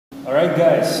Alright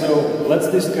guys, so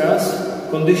let's discuss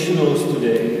conditionals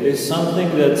today. It is something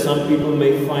that some people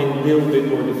may find a little bit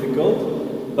more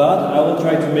difficult, but I will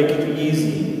try to make it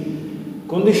easy.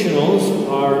 Conditionals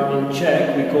are, in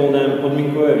Czech, we call them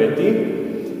podmínkové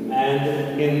věty,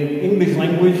 and in English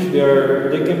language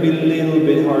they can be a little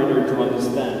bit harder to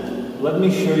understand. Let me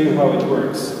show you how it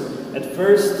works. At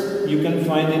first, you can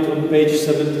find it on page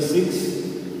 76,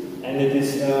 and it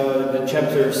is the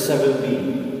chapter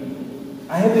 7b.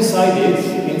 I have decided,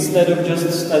 instead of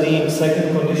just studying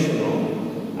second conditional,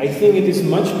 I think it is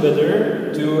much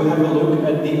better to have a look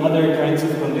at the other kinds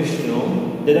of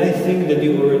conditional that I think that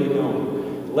you already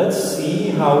know. Let's see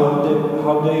how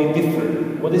they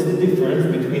differ. What is the difference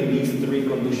between these three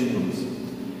conditionals?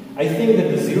 I think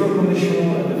that the zero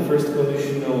conditional and the first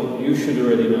conditional you should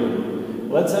already know.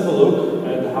 Let's have a look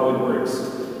at how it works.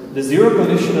 The zero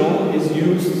conditional is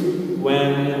used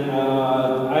when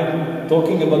I'm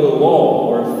talking about a law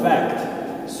or a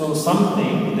fact. So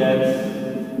something that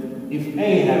if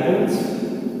A happens,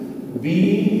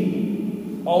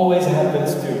 B always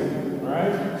happens too.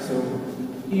 Right? So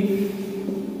if,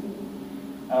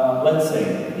 let's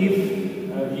say, if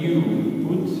you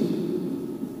put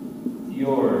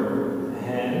your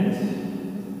hand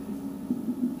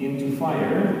into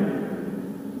fire,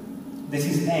 this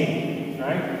is A,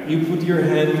 right? You put your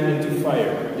hand into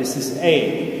fire. This is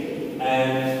A.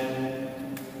 And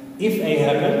if A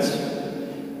happens,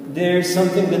 there's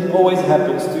something that always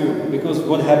happens too. Because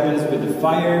what happens with the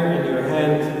fire in your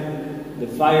hand, the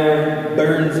fire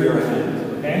burns your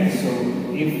hand. Okay? So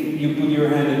if you put your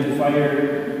hand into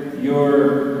fire,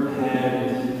 your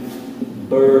hand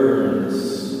burns.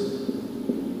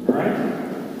 Alright?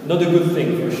 Not a good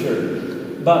thing for sure.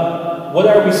 But what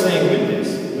are we saying with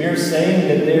this? We are saying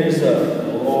that there's a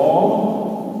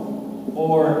law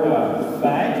or a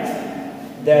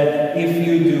fact that if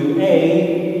you do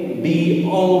A, B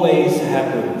always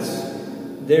happens.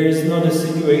 There is not a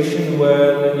situation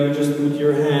where you just put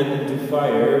your hand into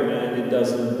fire and it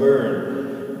doesn't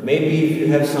burn. Maybe if you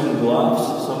have some gloves,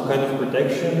 some kind of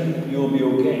protection, you'll be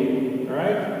okay.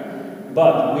 Alright?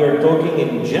 But we are talking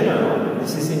in general.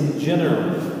 This is in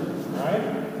general. Alright?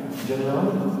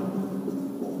 General.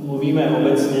 Mluvíme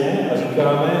obecně a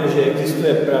říkáme, že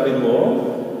existuje pravidlo,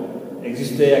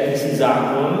 existuje jakýsi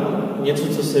zákon, něco,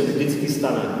 co se vždycky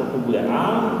stane. Pokud bude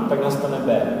A, tak nastane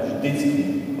B. Vždycky.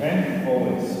 Okay?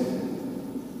 Always.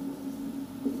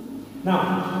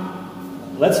 Now,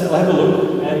 let's have a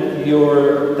look at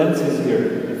your tenses here.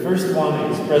 The first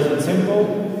one is present simple,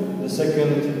 the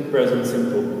second present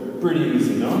simple. Pretty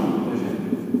easy, no?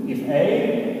 If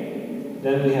A,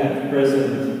 then we have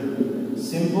present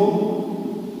simple,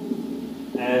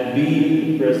 and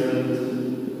B, present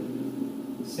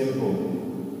simple.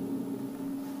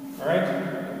 Alright?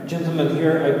 Gentlemen,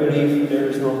 here I believe there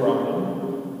is no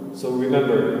problem. So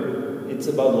remember, it's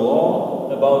about law,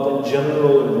 about a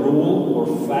general rule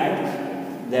or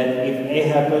fact that if A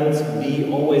happens, B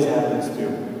always happens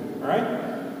too. Alright?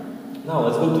 Now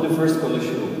let's go to the first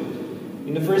conditional.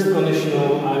 In the first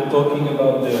conditional, I'm talking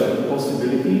about the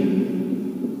possibility.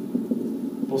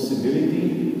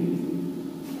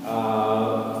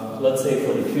 Let's say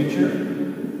for the future.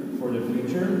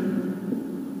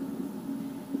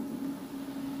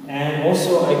 And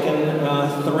also I can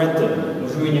threaten.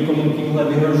 Můžu někomu tímhle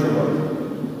vyhrožovat.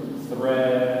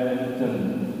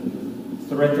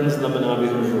 Threaten znamená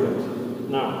vyhrožovat.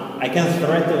 Now, I can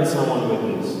threaten someone with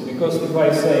this. Because if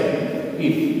I say,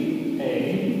 if A,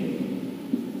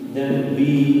 then B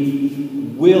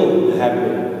will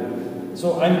happen.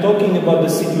 So I'm talking about the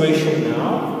situation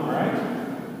now, right?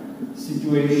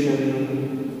 Situation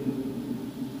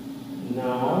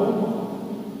now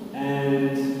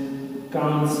and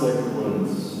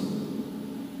consequence.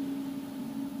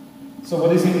 So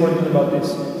what is important about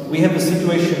this? We have a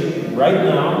situation right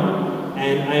now,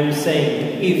 and I'm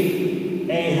saying if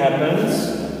A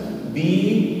happens,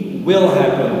 B will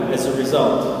happen as a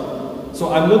result.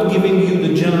 So I'm not giving you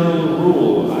the general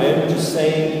rule. I am just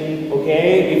saying,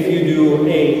 okay, if you do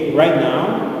A right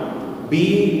now,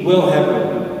 B will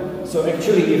happen. So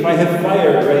actually, if I have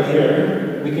fire right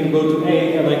here, we can go to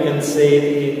A and I can say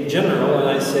it in general, and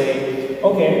I say,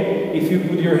 okay, if you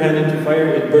put your hand into fire,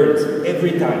 it burns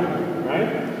every time,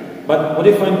 right? But what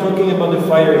if I'm talking about the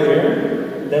fire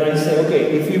here? Then I say,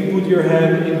 okay, if you put your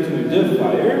hand into the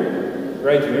fire,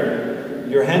 right here,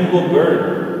 your hand will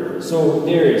burn. So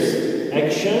there is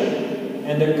action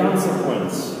and the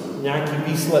consequence, nějaký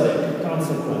výsledek,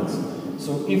 consequence.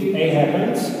 So if A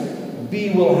happens,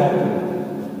 B will happen.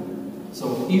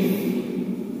 So if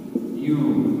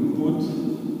you put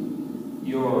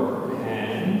your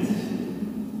hand,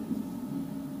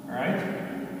 alright,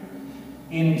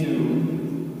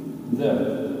 into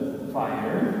the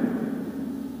fire.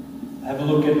 Have a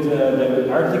look at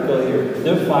the article here.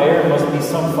 The fire must be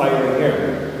some fire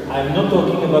here. I'm not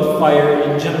talking about fire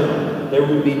in general. There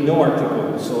would be no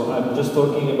article. So I'm just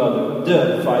talking about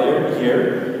the fire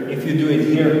here. If you do it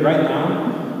here right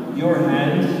now, your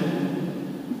hand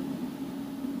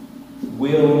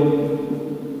will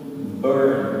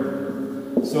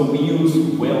burn. So we use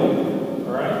will,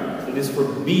 alright? It is for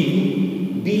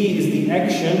B. B is the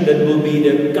action that will be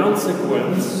the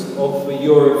consequence of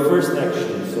your first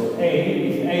action. So A,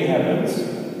 if A happens,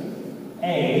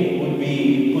 A would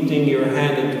be putting your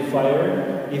hand into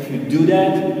fire. If you do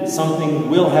that, something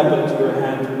will happen to your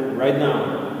hand right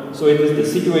now. So it is the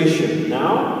situation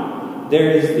now.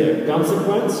 There is the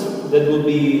consequence that will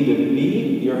be the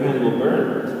B, your hand will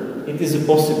burn. It is a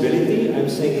possibility. I'm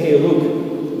saying, hey,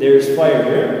 look, there is fire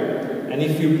here. And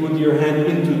if you put your hand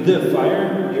into the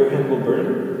fire, your hand will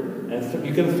burn. And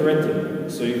you can threaten.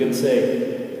 So you can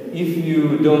say, if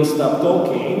you don't stop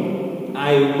talking,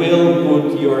 I will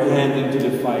put your hand into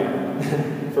the fire,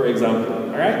 for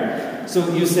example. Alright? So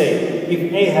you say,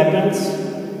 if A happens,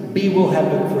 B will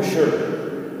happen for sure.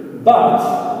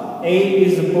 But A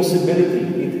is a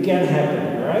possibility. It can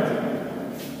happen. Alright?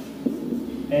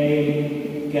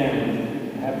 A can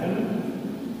happen.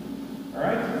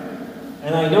 Alright?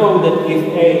 And I know that if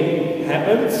A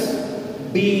happens,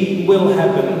 B will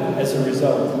happen as a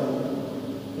result.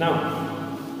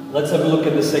 Now, let's have a look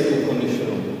at the second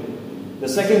conditional. The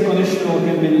second conditional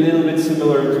can be a little bit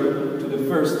similar to the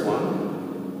first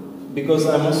one, because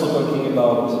I'm also talking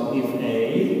about if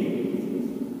A,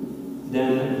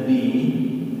 then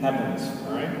B happens,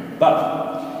 alright?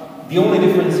 But the only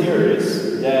difference here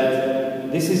is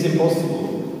that this is impossible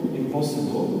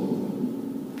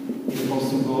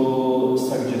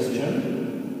suggestion.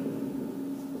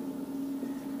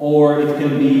 Or it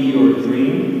can be your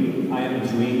dream. I am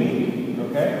dreaming,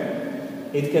 okay?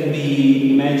 It can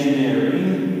be imaginary.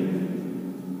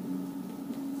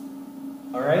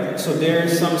 Alright? So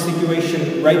there's some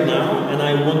situation right now, and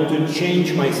I want to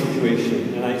change my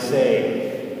situation. And I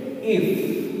say, if,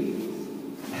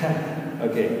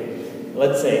 okay,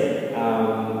 let's say,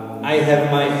 I have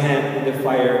my hand in the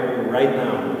fire right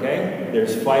now, okay?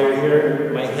 There's fire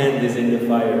here, my hand is in the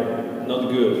fire. Not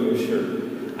good, for sure.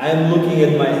 I'm looking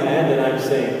at my hand and I'm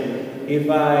saying, if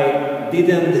I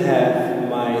didn't have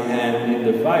my hand in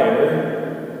the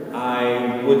fire,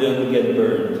 I wouldn't get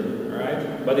burned,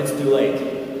 alright? But it's too late,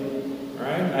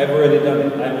 alright? I've already done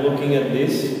it. I'm looking at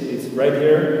this, it's right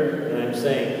here, and I'm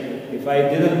saying, if I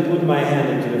didn't put my hand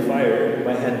into the fire,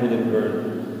 my hand wouldn't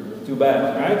burn. Too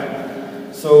bad, right?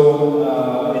 So,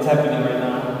 it's happening right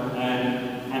now,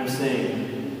 and I'm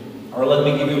saying, or let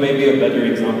me give you maybe a better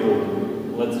example.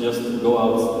 Let's just go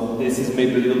out. This is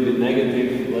maybe a little bit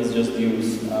negative. Let's just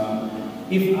use,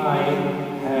 if I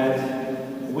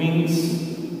had wings,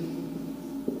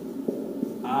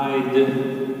 I'd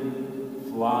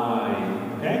fly,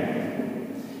 okay?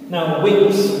 Now,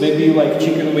 wings, maybe like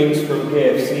chicken wings from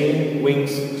KFC,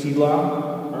 wings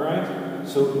křídla, alright?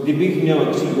 So, kdybych měl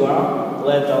křídla,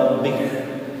 létal bych.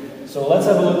 So, let's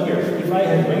have a look here. If I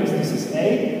had wings, this is A,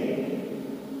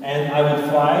 and I would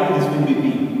fly, this would be B.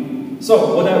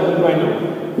 So, what do I know?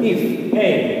 If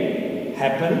A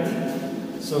happened,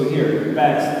 so here,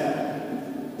 past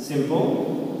simple,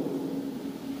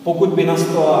 pokud by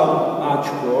nastala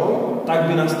Ačko, tak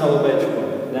by nastalo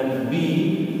Bčko. Then B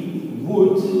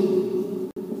would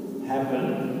happen.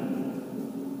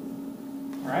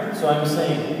 Alright, so I'm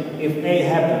saying, if A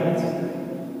happened,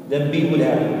 then B would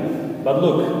happen. But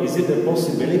look, is it a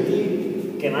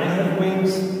possibility? Can I have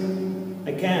wings?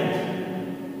 I can't.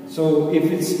 So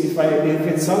if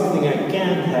it's something I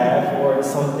can't have, or it's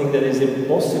something that is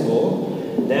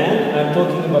impossible, then I'm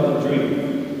talking about a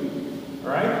dream,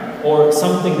 right? Or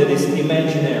something that is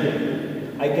imaginary.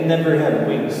 I can never have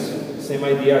wings. Same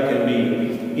idea can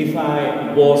be, if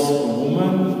I was a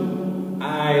woman,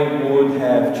 I would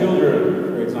have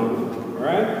children, for example,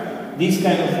 right? These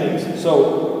kind of things.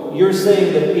 So you're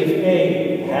saying that if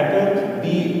A happened,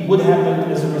 B would happen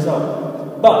as a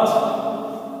result. But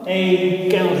A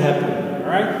cannot happen,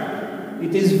 alright?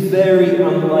 It is very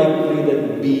unlikely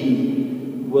that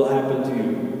B will happen to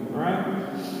you, alright?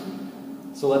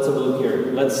 So let's have a look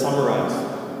here. Let's summarize.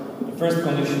 The first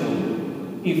conditional,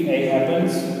 if A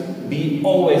happens, B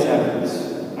always happens.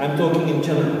 I'm talking in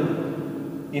general.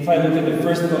 If I look at the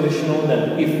first conditional,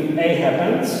 then if A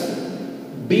happens,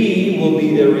 B will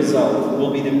be the result,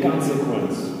 will be the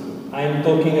consequence. I am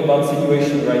talking about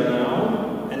situation right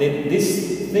now, and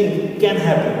this thing can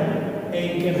happen.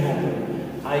 A can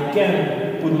happen. I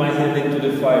can put my hand into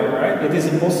the fire, right? It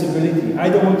is a possibility. I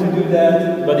don't want to do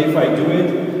that, but if I do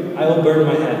it, I will burn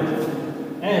my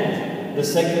hand. And the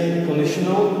second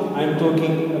conditional, I'm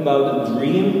talking about a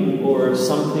dream or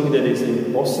something that is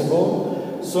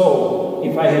impossible. So,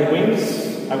 if I had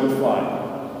wings, I would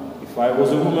fly. If I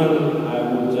was a woman, I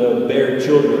would bear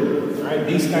children, right?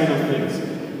 These kind of things.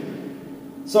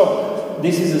 So,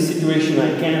 this is a situation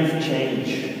I can't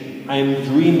change. I'm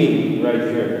dreaming right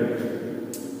here.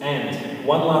 And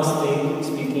one last thing,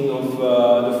 speaking of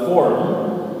the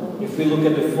form, if we look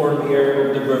at the form here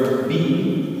of the verb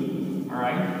be,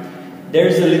 alright,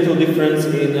 there's a little difference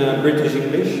in British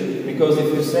English, because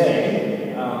if you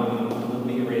say, let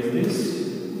me erase this.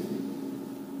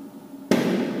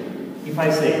 If I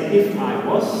say, if I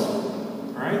was,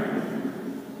 alright,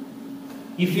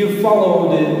 if you follow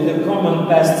the common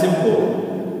past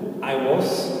simple, I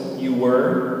was, you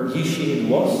were, he, she, it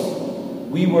was,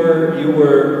 we were, you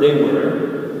were, they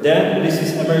were, then this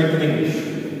is American English.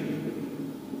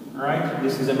 Alright,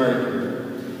 this is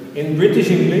American. In British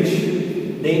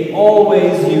English, they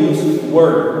always use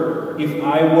were. If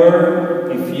I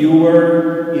were, if you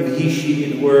were, if he, she,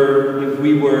 it were, if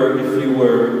we were, if you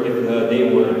were, if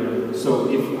they were. So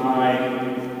if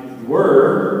I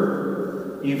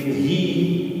were, if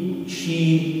he,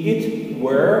 she, it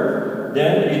were,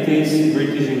 then it is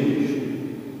British English.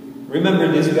 Remember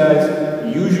this,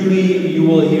 guys. Usually you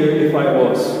will hear if I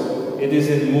was. It is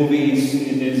in movies,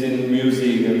 it is in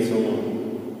music and so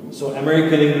on. So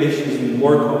American English is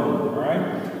more common,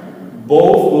 alright?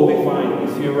 Both will be fine.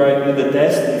 If you write in the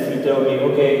test, if you tell me,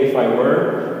 okay, if I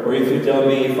were, or if you tell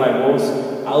me if I was,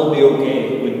 I'll be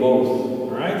okay with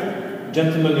both, alright?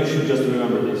 Gentlemen, you should just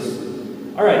remember this.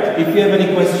 Alright, if you have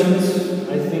any questions,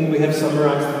 I think we have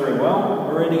summarized very well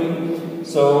already.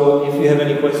 So if you have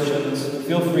any questions,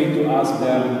 feel free to ask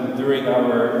them during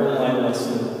our online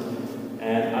lesson.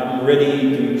 And I'm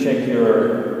ready to check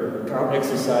your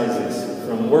exercises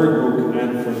from workbook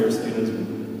and from your students.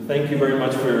 Thank you very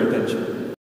much for your attention.